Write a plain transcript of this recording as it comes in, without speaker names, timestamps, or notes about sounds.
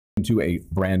To a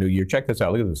brand new year. Check this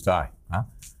out. Look at this tie. Huh?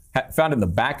 Found in the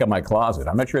back of my closet.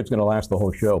 I'm not sure it's going to last the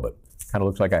whole show, but kind of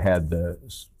looks like I had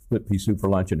split pea soup for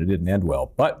lunch and it didn't end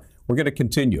well. But we're going to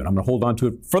continue, and I'm going to hold on to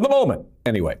it for the moment.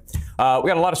 Anyway, we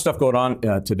got a lot of stuff going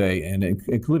on today, and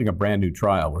including a brand new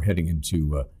trial. We're heading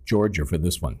into Georgia for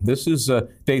this one. This is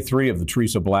day 3 of the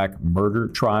Teresa Black murder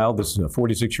trial. This is a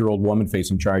 46-year-old woman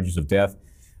facing charges of death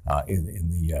in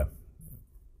the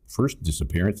first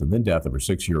disappearance and then death of her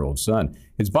 6-year-old son.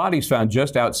 His body's found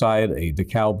just outside a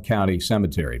DeKalb County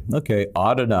cemetery. Okay,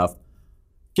 odd enough.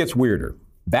 Gets weirder.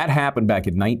 That happened back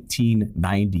in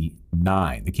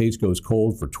 1999. The case goes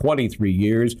cold for 23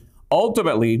 years.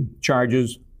 Ultimately,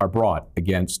 charges are brought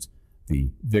against the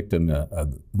victim,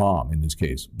 mom in this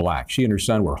case, Black. She and her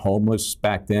son were homeless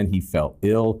back then. He fell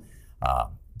ill,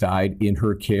 died in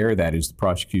her care. That is the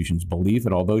prosecution's belief.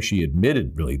 And although she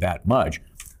admitted really that much,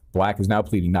 Black is now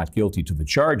pleading not guilty to the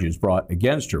charges brought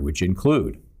against her, which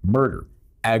include murder,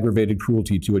 aggravated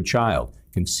cruelty to a child,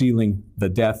 concealing the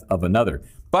death of another.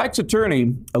 Black's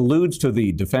attorney alludes to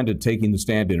the defendant taking the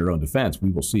stand in her own defense.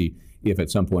 We will see if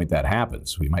at some point that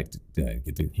happens. We might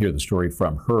get to hear the story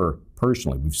from her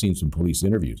personally. We've seen some police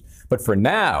interviews. But for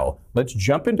now, let's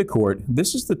jump into court.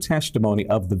 This is the testimony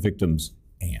of the victim's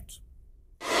aunt.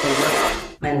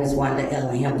 My name is Wanda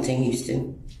Ellen Hamilton,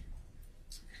 Houston.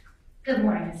 Good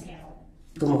morning, Ms. Hamilton.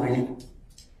 Good morning.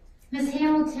 Ms.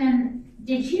 Hamilton,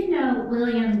 did you know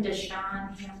William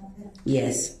Deshawn Hamilton?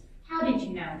 Yes. How did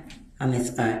you know him? I'm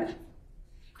his aunt.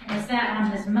 And is that on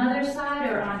his mother's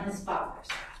side or on his father's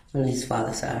side? On his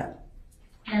father's side.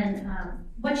 And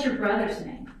what's your brother's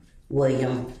name?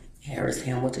 William Harris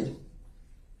Hamilton.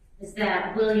 Is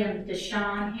that William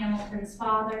Deshawn Hamilton's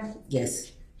father?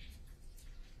 Yes.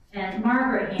 And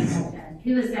Margaret Hamilton,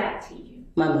 who is that to you?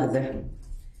 My mother.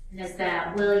 And is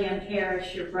that William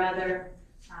Harris, your brother,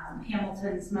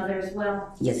 Hamilton's mother as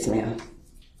well? Yes, ma'am.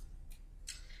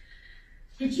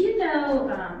 Did you know,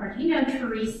 or do you know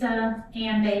Teresa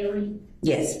Ann Bailey?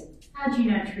 Yes. How did you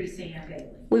know Teresa Ann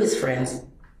Bailey? We was friends.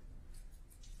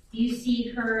 Do you see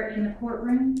her in the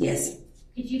courtroom? Yes.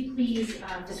 Could you please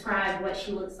describe what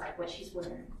she looks like, what she's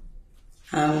wearing?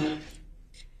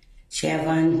 She have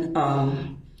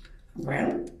on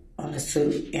brown on a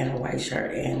suit and a white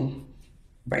shirt and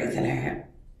braids in her hair.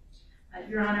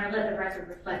 Your Honor, let the record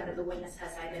reflect that the witness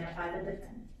has identified the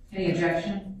defendant. Any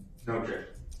objection? No objection.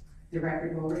 The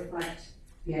record will reflect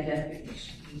the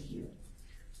identification. Thank you.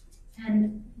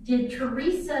 And did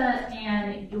Teresa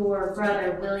and your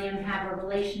brother William have a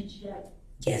relationship?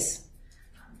 Yes.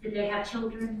 Did they have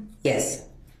children? Yes.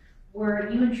 Were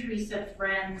you and Teresa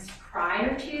friends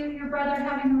prior to your brother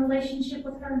having a relationship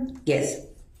with her? Yes.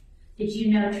 Did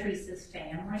you know Teresa's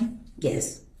family?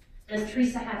 Yes. Does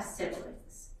Teresa have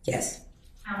siblings? Yes.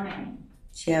 How many?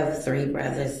 She have 3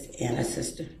 brothers and a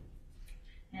sister.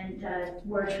 And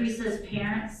were Teresa's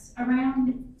parents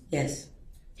around? Yes.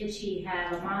 Did she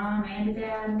have a mom and a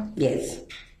dad? Yes.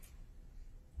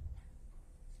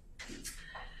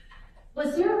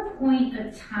 Was there a point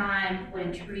of time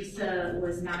when Teresa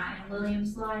was not in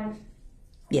William's life?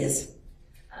 Yes.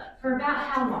 For about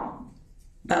how long?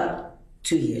 About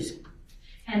 2 years.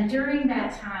 And during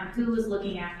that time, who was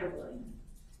looking after William?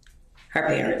 Her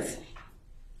parents.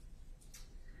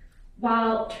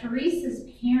 While Teresa's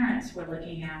parents were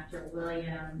looking after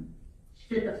William,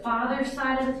 did the father's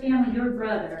side of the family, your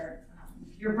brother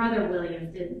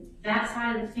William, did that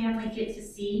side of the family get to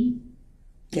see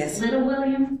Yes. little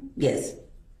William? Yes.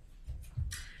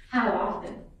 How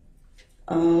often?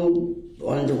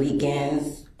 On the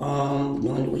weekends, during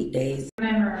the weekdays.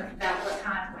 Remember about what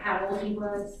time, how old he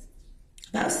was?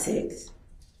 About 6.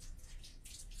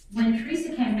 When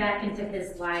Teresa came back into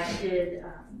his life, did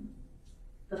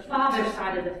the father's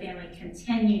side of the family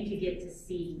continue to get to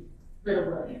see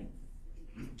little William?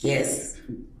 Yes,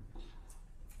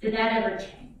 Did that ever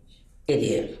change? it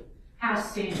did. How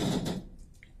soon?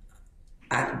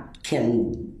 I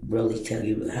can really tell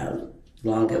you how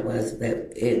long it was,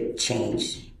 but it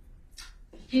changed.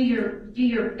 Do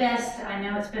your best. I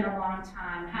know it's been a long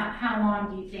time. How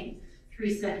long do you think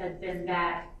Teresa had been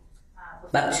back?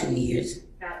 About 2 years.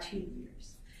 About 2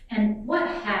 years. And what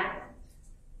happened?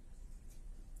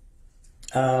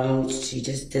 She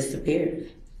just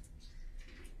disappeared.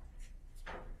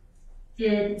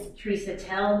 Did Teresa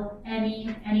tell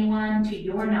anyone, to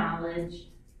your knowledge,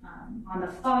 on the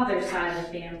father's side of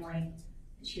the family,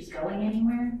 that she was going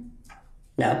anywhere?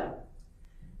 No.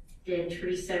 Did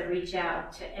Teresa reach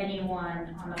out to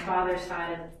anyone on the father's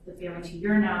side of the family, to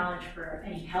your knowledge, for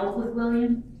any help with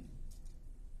William?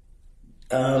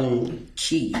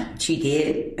 She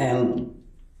did.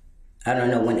 I don't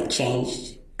know when it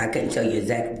changed. I couldn't tell you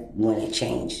exactly when it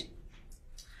changed.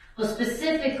 Well,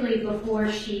 specifically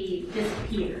before she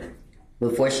disappeared.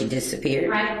 Before she disappeared?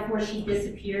 Right before she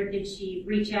disappeared, did she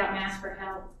reach out and ask for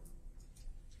help?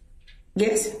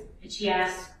 Yes. Did she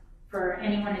ask for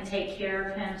anyone to take care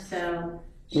of him so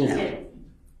she No. could?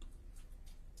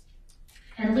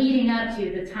 And leading up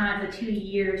to the 2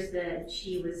 years that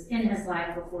she was in his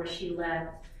life before she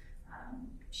left,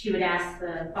 she would ask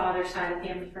the father's side of the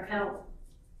family for help.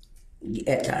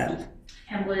 At times.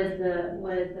 And would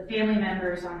the family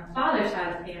members on the father's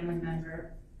side of the family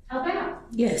member help out?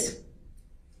 Yes.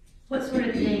 What sort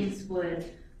of things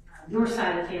would your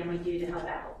side of the family do to help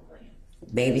out with William?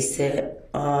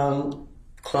 Babysit,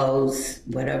 clothes,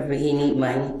 whatever he need,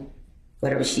 money,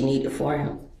 whatever she needed for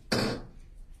him.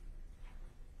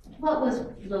 What was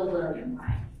little William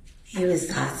like? He was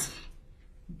awesome.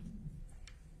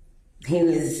 He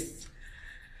was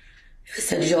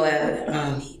a joy.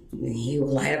 He would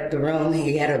light up the room.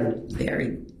 He had a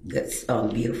very good,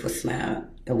 beautiful smile.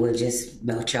 It would just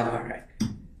melt your heart.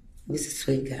 He was a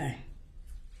sweet guy.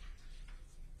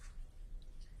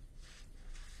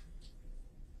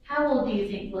 How old do you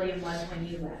think William was when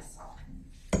you last saw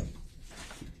him?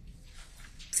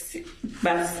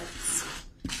 About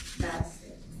About 6.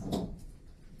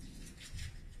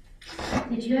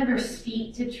 Did you ever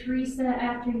speak to Teresa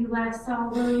after you last saw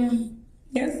William?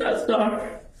 yes, I saw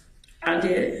her. I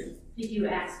did. Did you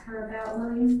ask her about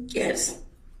William? Yes.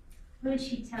 What did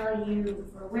she tell you,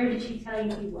 or where did she tell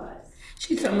you he was?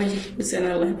 She told me he was in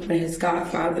Atlanta with his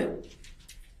godfather.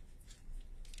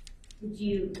 Did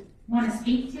you want to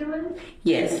speak to him?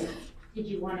 Yes. Did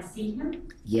you want to see him?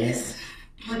 Yes.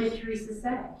 What did Teresa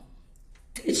say?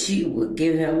 That she would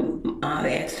give him, I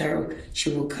asked her,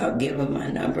 she would give him my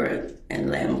number and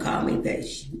let him call me, but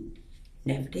she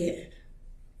never did.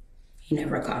 He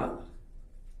never called.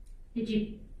 Did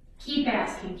you keep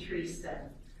asking Teresa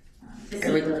to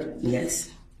see William?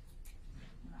 Yes.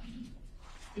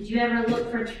 Did you ever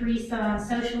look for Teresa on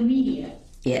social media?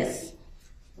 Yes.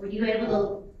 Were you able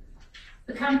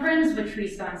to become friends with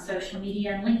Teresa on social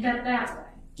media and link up that way?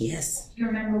 Yes. Do you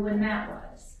remember when that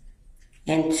was?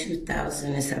 In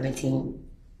 2017.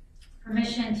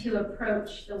 Permission to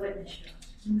approach the witness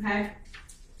room. Okay.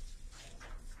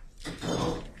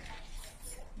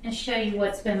 And show you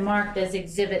what's been marked as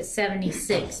Exhibit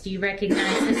 76. Do you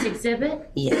recognize this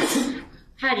exhibit? Yes.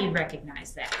 How do you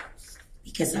recognize that?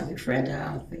 Because I befriended her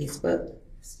on Facebook.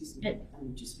 Excuse me,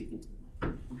 I'm just speaking to the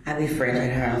mic. I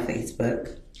befriended her on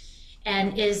Facebook.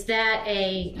 And is that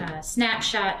a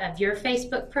snapshot of your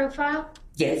Facebook profile?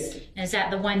 Yes. And is that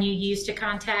the one you used to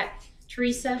contact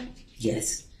Teresa?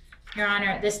 Yes. Your Honor,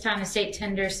 at this time, the state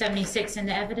tenders 76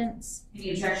 into evidence.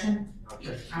 Any objection?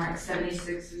 Okay. All right,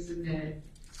 76 is admitted.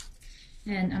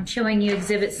 And I'm showing you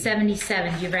Exhibit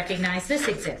 77. Do you recognize this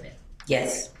exhibit?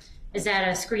 Yes. Is that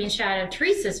a screenshot of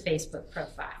Teresa's Facebook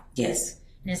profile? Yes.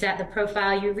 And is that the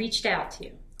profile you reached out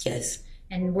to? Yes.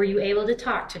 And were you able to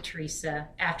talk to Teresa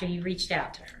after you reached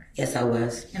out to her? Yes, I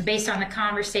was. And based on the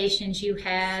conversations you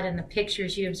had and the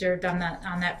pictures you observed on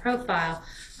that profile,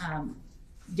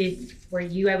 were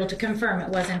you able to confirm it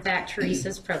was in fact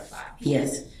Teresa's profile?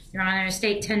 Yes. Your Honor,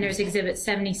 state tenders Exhibit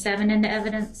 77 into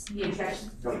evidence. Any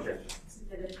objection? No objection.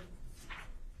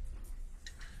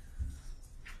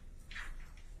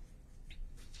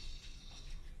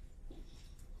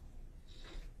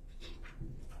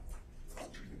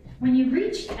 When you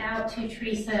reached out to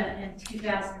Teresa in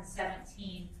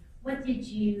 2017, what did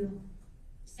you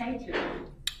say to her?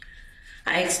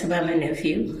 I asked about my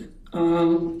nephew,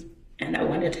 and I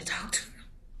wanted to talk to her.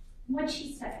 What'd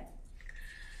she say?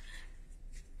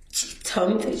 She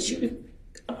told me that she would,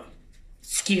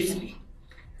 excuse me.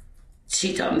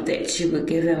 She told me that she would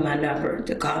give him my number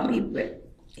to call me, but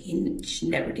she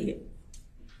never did.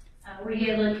 Were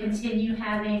you able to continue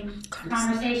having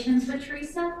conversations with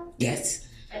Teresa? Yes.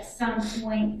 At some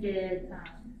point, did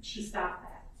she stop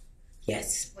that?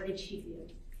 Yes. What did she do?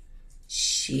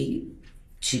 She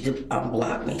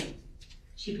unblocked me.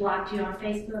 She blocked you on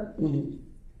Facebook? Mm-hmm.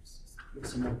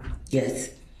 Yes, ma'am. Yes.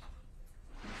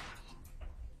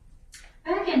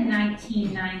 Back in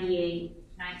 1998,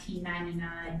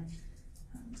 1999,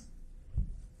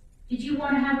 did you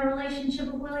want to have a relationship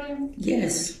with William?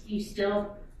 Yes. Do you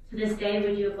still, to this day,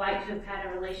 would you have liked to have had a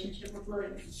relationship with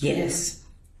William? Yes.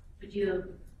 Would you have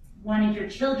wanted your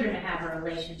children to have a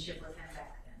relationship with him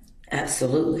back then?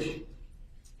 Absolutely.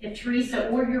 If Teresa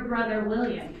or your brother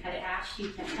William had asked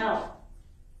you to help,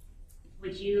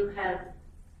 would you have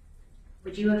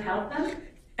helped them?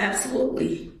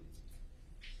 Absolutely.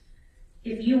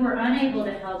 If you were unable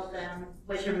to help them,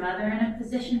 was your mother in a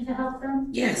position to help them?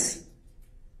 Yes.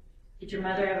 Did your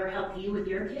mother ever help you with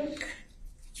your kids?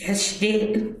 Yes, she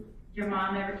did. Your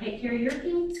mom ever take care of your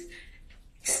kids?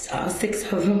 All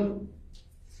 6 of them.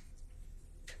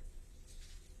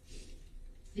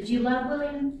 Did you love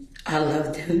William? I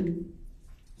loved him.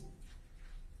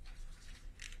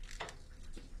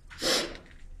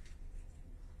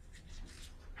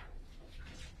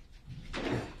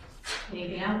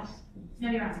 Anything else?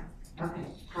 No, Your Honor. Okay,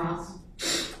 Ross?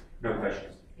 No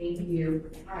questions. Thank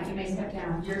you. All right, you may step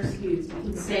down. You're excused. You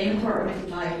can stay in the courtroom if you'd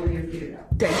like, where you're due to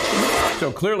go.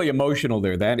 So clearly emotional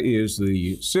there. That is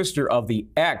the sister of the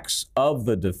ex of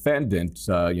the defendant,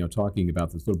 talking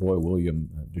about this little boy, William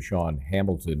Deshaun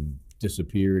Hamilton,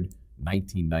 disappeared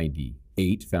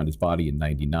 1998, found his body in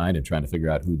 99, and trying to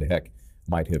figure out who the heck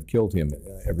might have killed him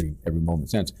every moment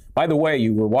since. By the way,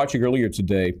 you were watching earlier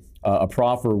today a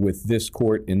proffer with this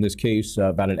court in this case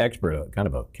about an expert, kind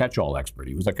of a catch-all expert.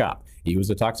 He was a cop. He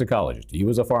was a toxicologist. He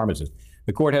was a pharmacist.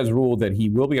 The court has ruled that he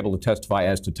will be able to testify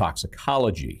as to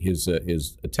toxicology. His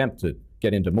attempt to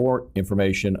get into more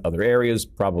information, other areas,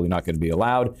 probably not going to be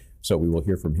allowed. So we will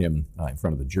hear from him in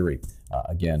front of the jury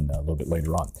again a little bit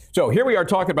later on. So here we are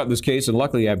talking about this case, and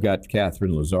luckily I've got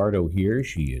Katherine Lizardo here.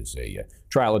 She is a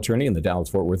trial attorney in the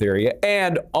Dallas-Fort Worth area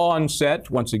and on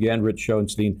set. Once again, Rich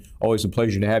Schoenstein, always a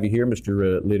pleasure to have you here,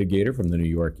 Mr. Litigator from the New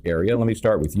York area. Let me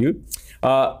start with you.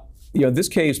 This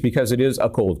case, because it is a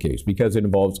cold case, because it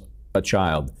involves a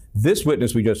child, this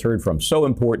witness we just heard from, so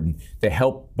important to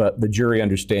help the jury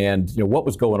understand what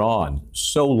was going on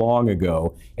so long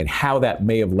ago and how that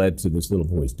may have led to this little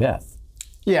boy's death.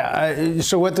 Yeah,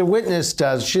 so what the witness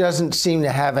does, she doesn't seem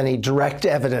to have any direct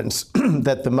evidence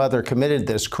that the mother committed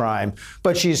this crime,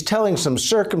 but she's telling some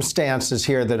circumstances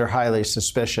here that are highly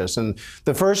suspicious. And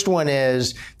the first one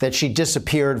is that she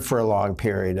disappeared for a long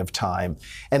period of time.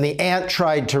 And the aunt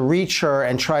tried to reach her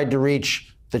and tried to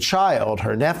reach the child,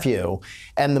 her nephew,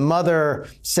 and the mother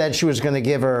said she was going to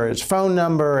give her his phone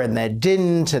number and then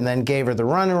didn't, and then gave her the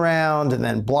runaround and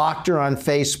then blocked her on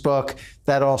Facebook.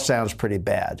 That all sounds pretty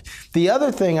bad. The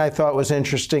other thing I thought was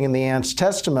interesting in the aunt's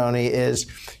testimony is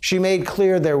she made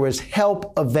clear there was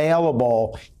help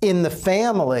available in the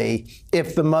family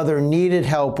if the mother needed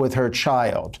help with her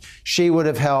child. She would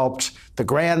have helped. The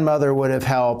grandmother would have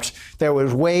helped. There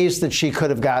was ways that she could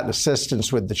have gotten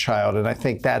assistance with the child, and I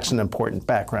think that's an important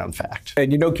background fact.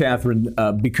 And Katherine,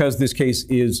 because this case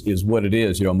is what it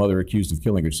is, a mother accused of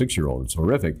killing her 6-year-old, it's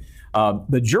horrific.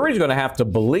 The jury's going to have to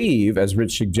believe, as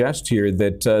Rich suggests here,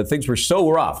 that things were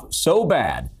so rough, so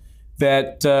bad,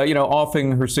 that,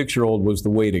 offing her 6-year-old was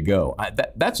the way to go.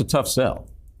 That's a tough sell.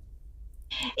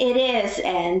 It is,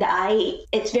 and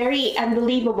it's very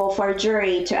unbelievable for a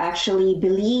jury to actually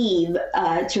believe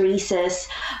Teresa's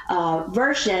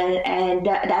version, and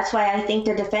that's why I think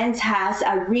the defense has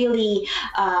a really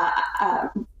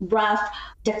rough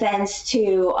defense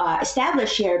to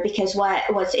establish here, because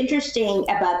what's interesting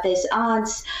about this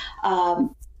aunt's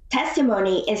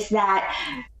testimony is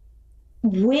that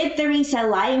with Teresa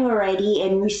lying already,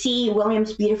 and we see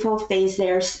William's beautiful face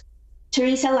there,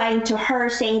 Teresa lying to her,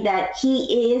 saying that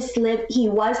he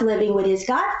was living with his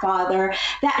godfather,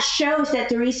 that shows that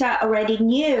Teresa already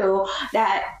knew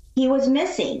that he was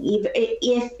missing.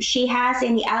 If she has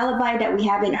any alibi that we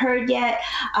haven't heard yet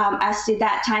as to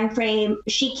that time frame,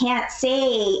 she can't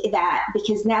say that,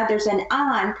 because now there's an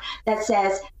aunt that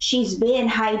says she's been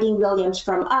hiding Williams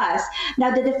from us.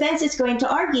 Now the defense is going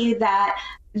to argue that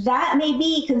may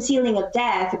be concealing of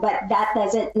death, but that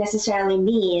doesn't necessarily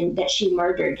mean that she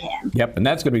murdered him. Yep, and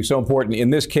that's going to be so important in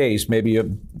this case, maybe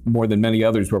more than many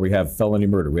others where we have felony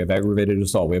murder, we have aggravated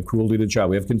assault, we have cruelty to the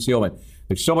child, we have concealment.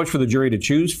 There's so much for the jury to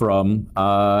choose from,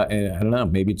 and I don't know,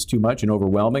 maybe it's too much and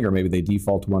overwhelming, or maybe they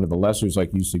default to one of the lessers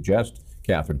like you suggest,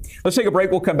 Katherine. Let's take a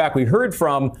break. We'll come back. We heard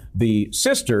from the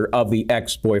sister of the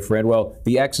ex-boyfriend. Well,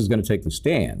 the ex is going to take the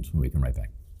stand when we come right back.